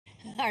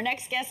Our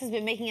next guest has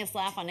been making us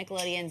laugh on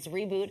Nickelodeon's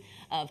reboot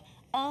of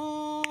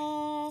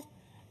Oh,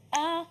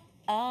 Oh,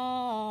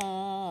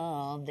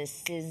 Oh,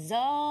 This Is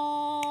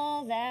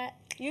All That.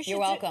 You're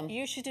welcome.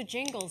 You should do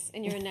jingles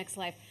in your next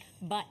life.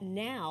 But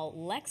now,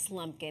 Lex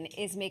Lumpkin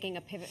is making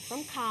a pivot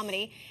from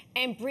comedy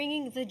and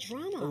bringing the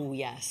drama. Oh,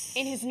 yes.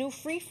 In his new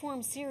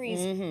freeform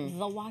series,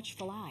 The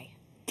Watchful Eye.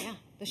 Yeah.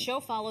 The show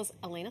follows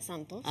Elena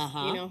Santos.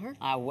 You know her?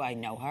 I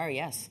know her,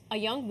 yes. A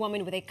young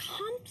woman with a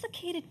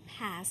complicated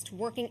past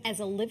working as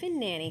a live-in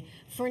nanny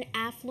for an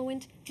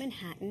affluent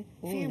Manhattan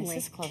family.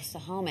 This is close to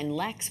home. And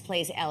Lex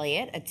plays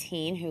Elliot, a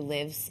teen who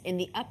lives in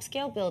the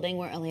upscale building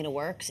where Elena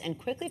works and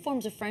quickly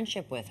forms a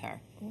friendship with her.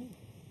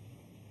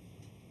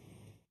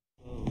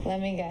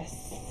 Let me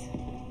guess.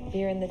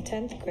 You're in the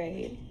 10th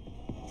grade.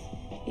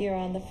 You're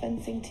on the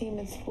fencing team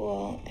at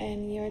school,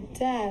 and your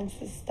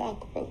dad's a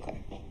stockbroker.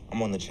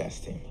 I'm on the chess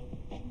team.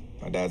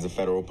 My dad's a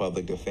federal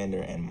public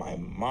defender, and my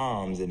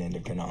mom's an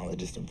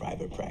endocrinologist in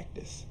private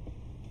practice.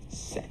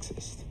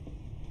 Sexist.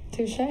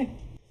 Touche.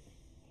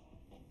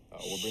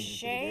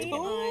 Shade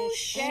on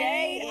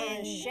shade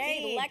on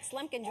shade. Lex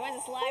Lumpkin joins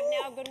us live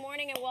now. Good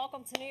morning and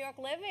welcome to New York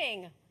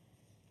Living.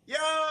 Yo,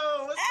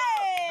 what's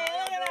Hey, up?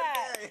 look at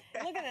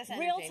that. Look at this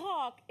energy. Real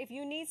talk, if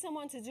you need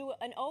someone to do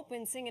an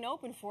open, sing an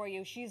open for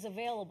you, she's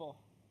available.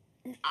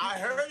 I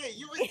heard it.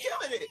 You was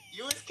killing it.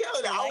 You was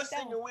killing it. I was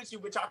singing with you,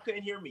 but y'all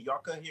couldn't hear me. Y'all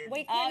couldn't hear me.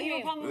 Wait, Oh, you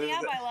were pumping me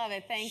up. I love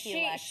it. Thank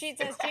you, Lex. She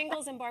does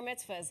jingles and bar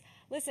mitzvahs.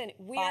 Listen,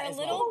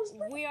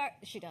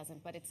 she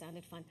doesn't, but it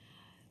sounded fun.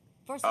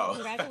 First of all,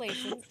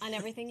 congratulations on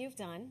everything you've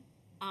done.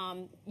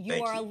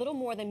 You are a little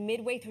more than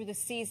midway through the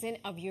season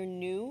of your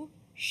new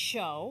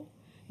show.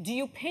 Do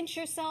you pinch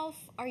yourself?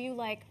 Are you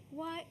like,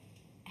 what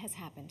has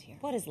happened here?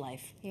 What is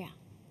life? Yeah.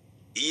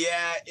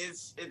 Yeah,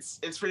 it's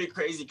pretty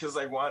crazy because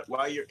like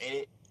while you're in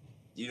it,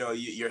 you know,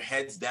 your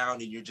head's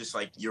down and you're just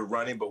like you're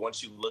running, but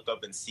once you look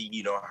up and see,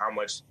 you know, how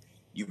much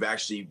you've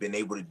actually been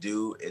able to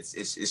do,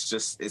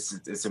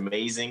 it's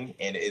amazing,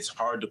 and it's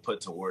hard to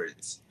put to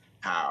words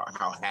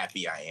how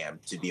happy I am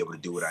to be able to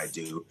do what I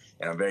do,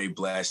 and I'm very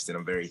blessed and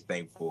I'm very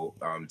thankful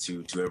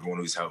to everyone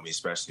who's helped me,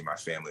 especially my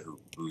family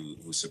who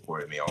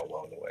supported me all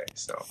along the way.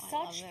 So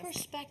such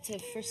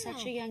perspective for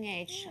such a young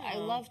age. I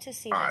love to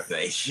see this.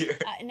 Thank you.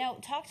 Now,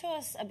 talk to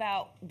us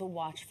about The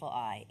Watchful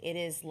Eye. It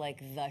is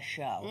like the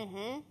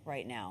show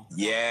right now.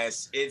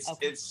 Yes,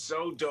 it's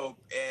so dope,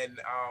 and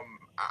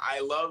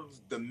I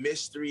love the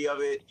mystery of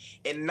it.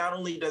 And not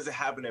only does it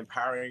have an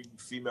empowering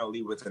female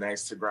lead with an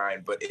axe to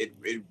grind, but it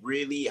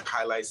really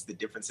highlights the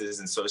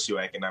differences in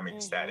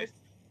socioeconomic status.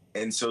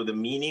 And so the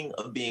meaning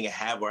of being a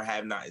have or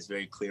have not is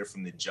very clear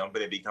from the jump,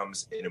 and it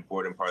becomes an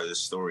important part of the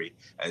story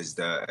as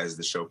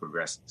the show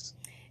progresses.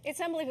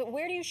 It's unbelievable.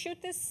 Where do you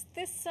shoot this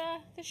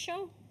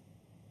show?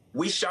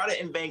 We shot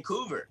it in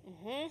Vancouver,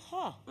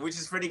 which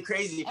is pretty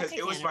crazy because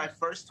it was Canada. my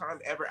first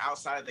time ever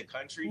outside of the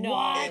country.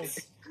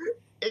 Nice.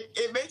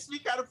 It makes me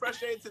kind of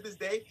frustrated to this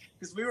day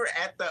because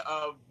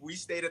we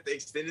stayed at the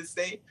extended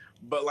stay,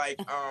 but like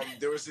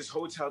there was this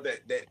hotel that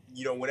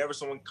you know, whenever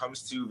someone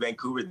comes to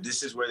Vancouver,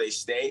 this is where they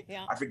stay.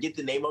 Yeah. I forget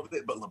the name of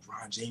it, but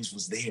LeBron James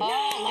was there.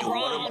 Oh, and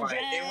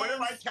LeBron one of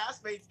my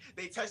castmates,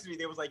 they texted me.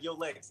 They was like, "Yo,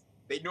 Lex."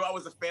 They knew I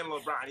was a fan of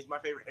LeBron. He's my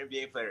favorite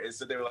NBA player, and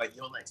so they were like,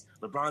 "Yo, Lex,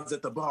 LeBron's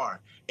at the bar,"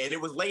 and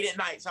it was late at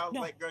night, so I was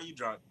like, "Girl, you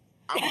drunk?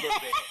 I'm gonna go to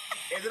bed."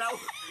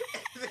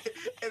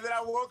 and then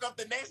I woke up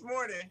the next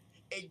morning.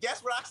 And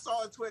guess what I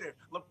saw on Twitter?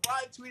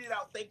 LeBron tweeted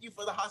out, "Thank you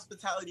for the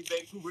hospitality,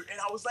 Vancouver." And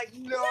I was like,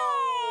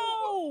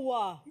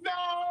 no!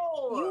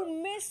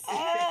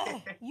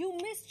 You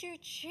missed your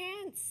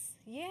chance.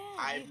 Yeah.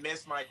 I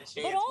missed my chance,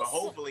 but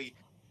hopefully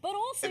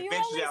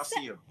eventually I'll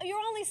see him. You're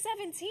only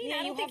 17. Yeah,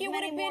 I don't think you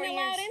would have been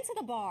allowed into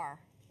the bar.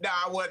 No,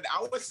 I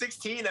was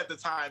 16 at the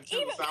time,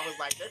 too. So I was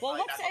like, well,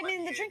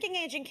 the drinking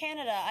age in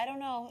Canada, I don't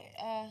know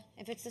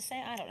if it's the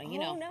same. I don't know. You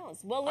know. Who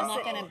knows? Well, I'm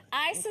not gonna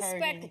I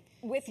suspect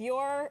with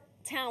your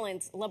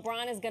talents,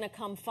 LeBron is going to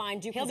come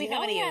find you. He'll be he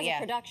coming to you, has a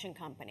production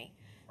company.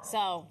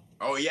 So.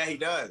 Oh, yeah, he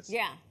does.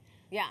 Yeah.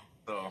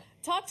 So.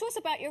 Talk to us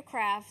about your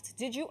craft.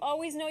 Did you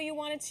always know you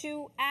wanted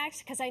to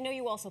act? Because I know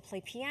you also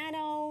play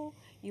piano.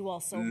 You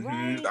also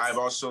write. I've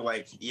also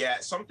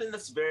something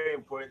that's very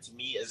important to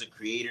me as a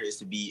creator is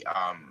to be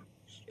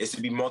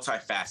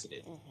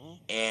multifaceted.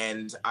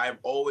 And I've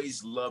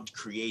always loved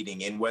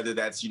creating, and whether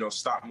that's, you know,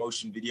 stop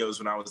motion videos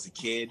when I was a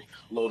kid,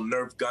 little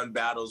Nerf gun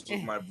battles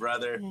with my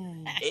brother,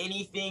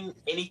 anything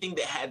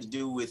that had to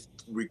do with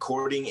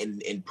recording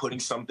and putting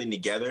something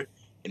together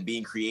and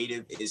being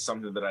creative is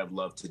something that I've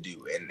loved to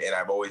do. And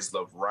I've always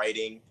loved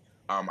writing.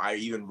 I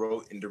even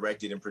wrote and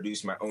directed and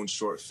produced my own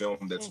short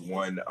film that's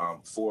won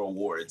 4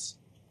 awards.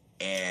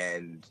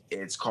 And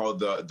it's called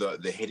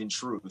the Hidden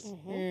Truth,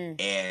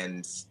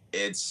 and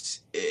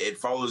it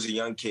follows a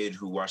young kid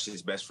who watched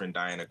his best friend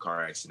die in a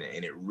car accident,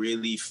 and it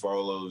really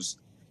follows,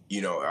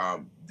 you know,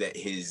 that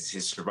his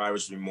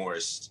survivor's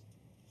remorse,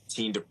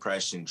 teen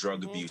depression,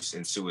 drug abuse,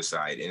 and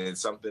suicide, and it's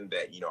something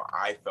that, you know,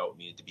 I felt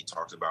needed to be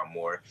talked about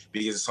more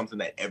because it's something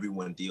that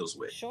everyone deals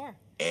with. Sure.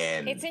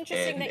 And it's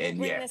interesting that you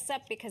bring yeah. this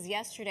up, because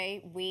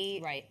yesterday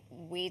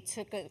we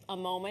took a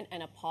moment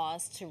and a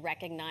pause to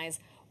recognize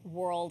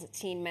World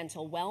Teen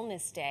Mental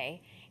Wellness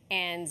Day.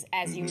 And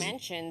as you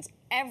mentioned,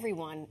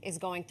 everyone is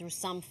going through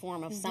some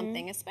form of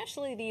something,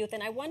 especially the youth.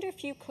 And I wonder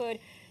if you could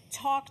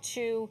talk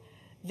to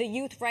the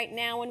youth right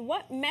now, and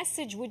what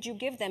message would you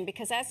give them?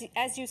 Because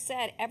as you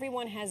said,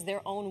 everyone has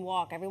their own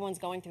walk. Everyone's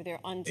going through their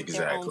own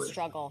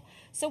struggle.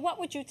 So what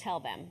would you tell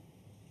them?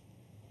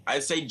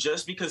 I'd say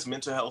just because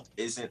mental health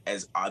isn't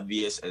as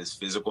obvious as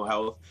physical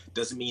health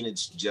doesn't mean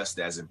it's just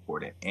as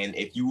important. And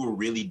if you were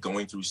really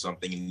going through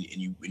something and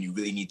you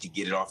really need to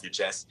get it off your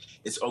chest,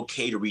 it's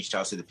okay to reach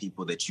out to the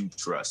people that you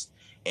trust.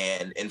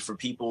 And for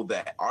people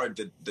that are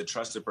the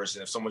trusted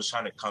person, if someone's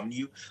trying to come to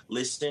you,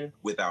 listen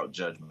without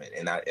judgment.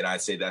 And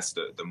I'd say that's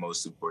the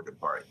most important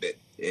part,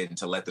 and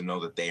to let them know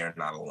that they are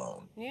not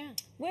alone. Yeah.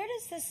 Where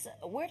does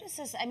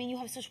this, I mean, you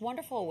have such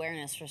wonderful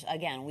awareness for,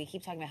 again, we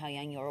keep talking about how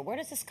young you are. Where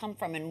does this come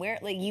from? And where,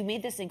 like, you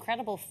made this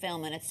incredible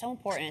film, and it's so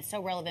important, it's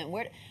so relevant.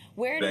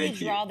 Where do you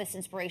draw this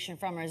inspiration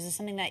from? Or is this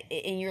something that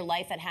in your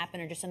life that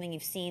happened, or just something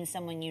you've seen,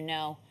 someone you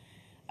know?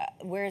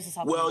 Where is this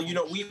all coming from? You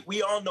know,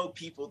 we all know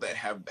people that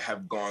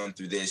have gone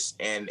through this,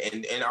 and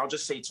I'll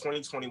just say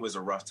 2020 was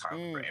a rough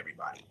time for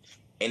everybody.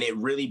 And it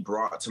really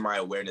brought to my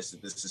awareness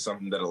that this is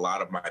something that a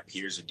lot of my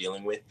peers are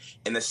dealing with.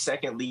 And the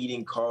second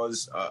leading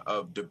cause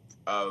of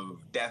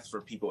death for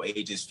people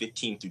ages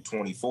 15 through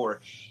 24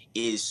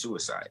 is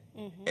suicide.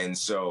 And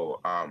so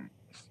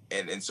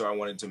and so I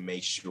wanted to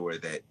make sure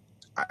that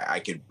I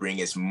could bring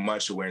as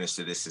much awareness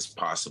to this as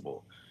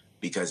possible,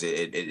 because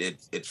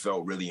it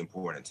felt really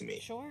important to me.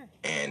 Sure.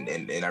 And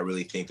I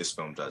really think this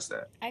film does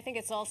that. I think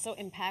it's also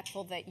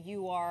impactful that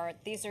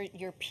these are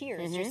your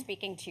peers. You're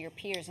speaking to your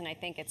peers, and I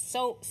think it's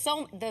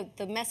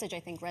the message, I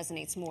think,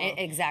 resonates more.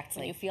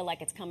 Exactly. When you feel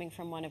like it's coming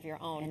from one of your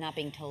own. And not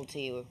being told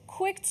to you.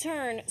 Quick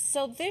turn.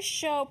 So this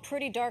show,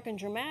 pretty dark and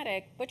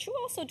dramatic, but you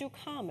also do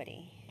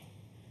comedy.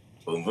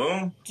 Boom,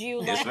 boom. Do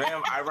you Yes,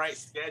 ma'am. I write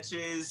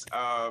sketches.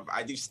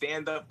 I do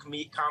stand-up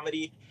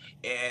comedy.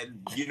 And,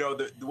 you know,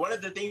 one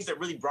of the things that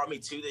really brought me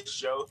to this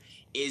show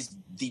is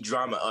the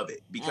drama of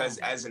it. Because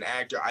as an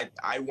actor,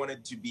 I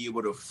wanted to be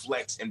able to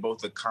flex in both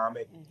the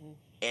comic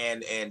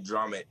and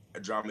drama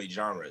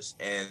genres.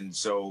 And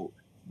so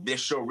this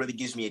show really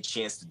gives me a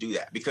chance to do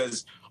that.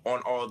 Because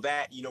on all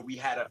that, you know, we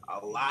had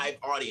a live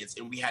audience,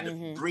 and we had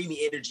to bring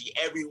the energy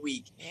every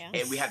week,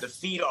 and we had to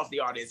feed off the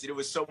audience, and it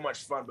was so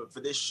much fun. But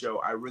for this show,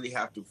 I really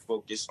have to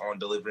focus on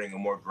delivering a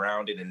more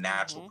grounded and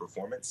natural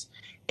performance.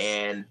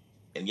 And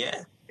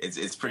yeah,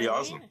 it's pretty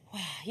awesome. Wow,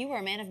 you are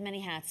a man of many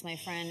hats, my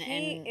friend.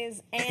 He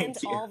is, and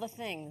all the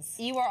things.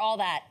 You are all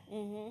that,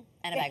 and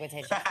a bag of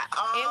potatoes.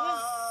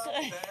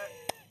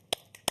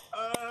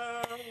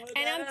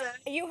 And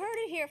you heard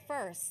it here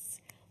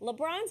first.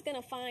 LeBron's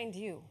gonna find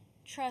you.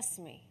 Trust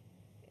me.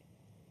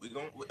 We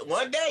going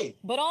one day.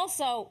 But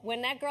also,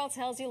 when that girl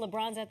tells you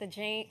LeBron's at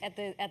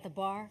the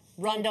bar,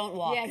 Run, don't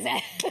walk. Yeah,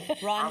 exactly.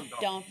 Run,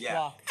 don't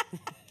walk.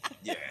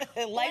 Yeah.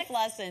 Life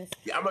lessons.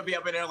 Yeah, I'm gonna be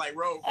up in there like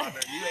Road Runner.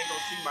 You ain't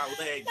gonna see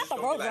my legs. Not It's the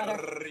gonna be Road like,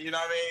 Runner. you know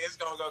what I mean? It's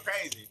gonna go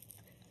crazy.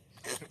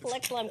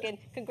 Lex Lumpkin,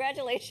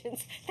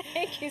 congratulations.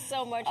 Thank you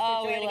so much for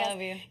Oh, joining we us.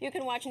 love you. You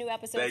can watch new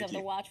episodes Thank of The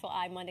you. Watchful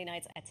Eye Monday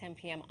nights at 10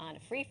 p.m. on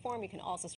Freeform. You can also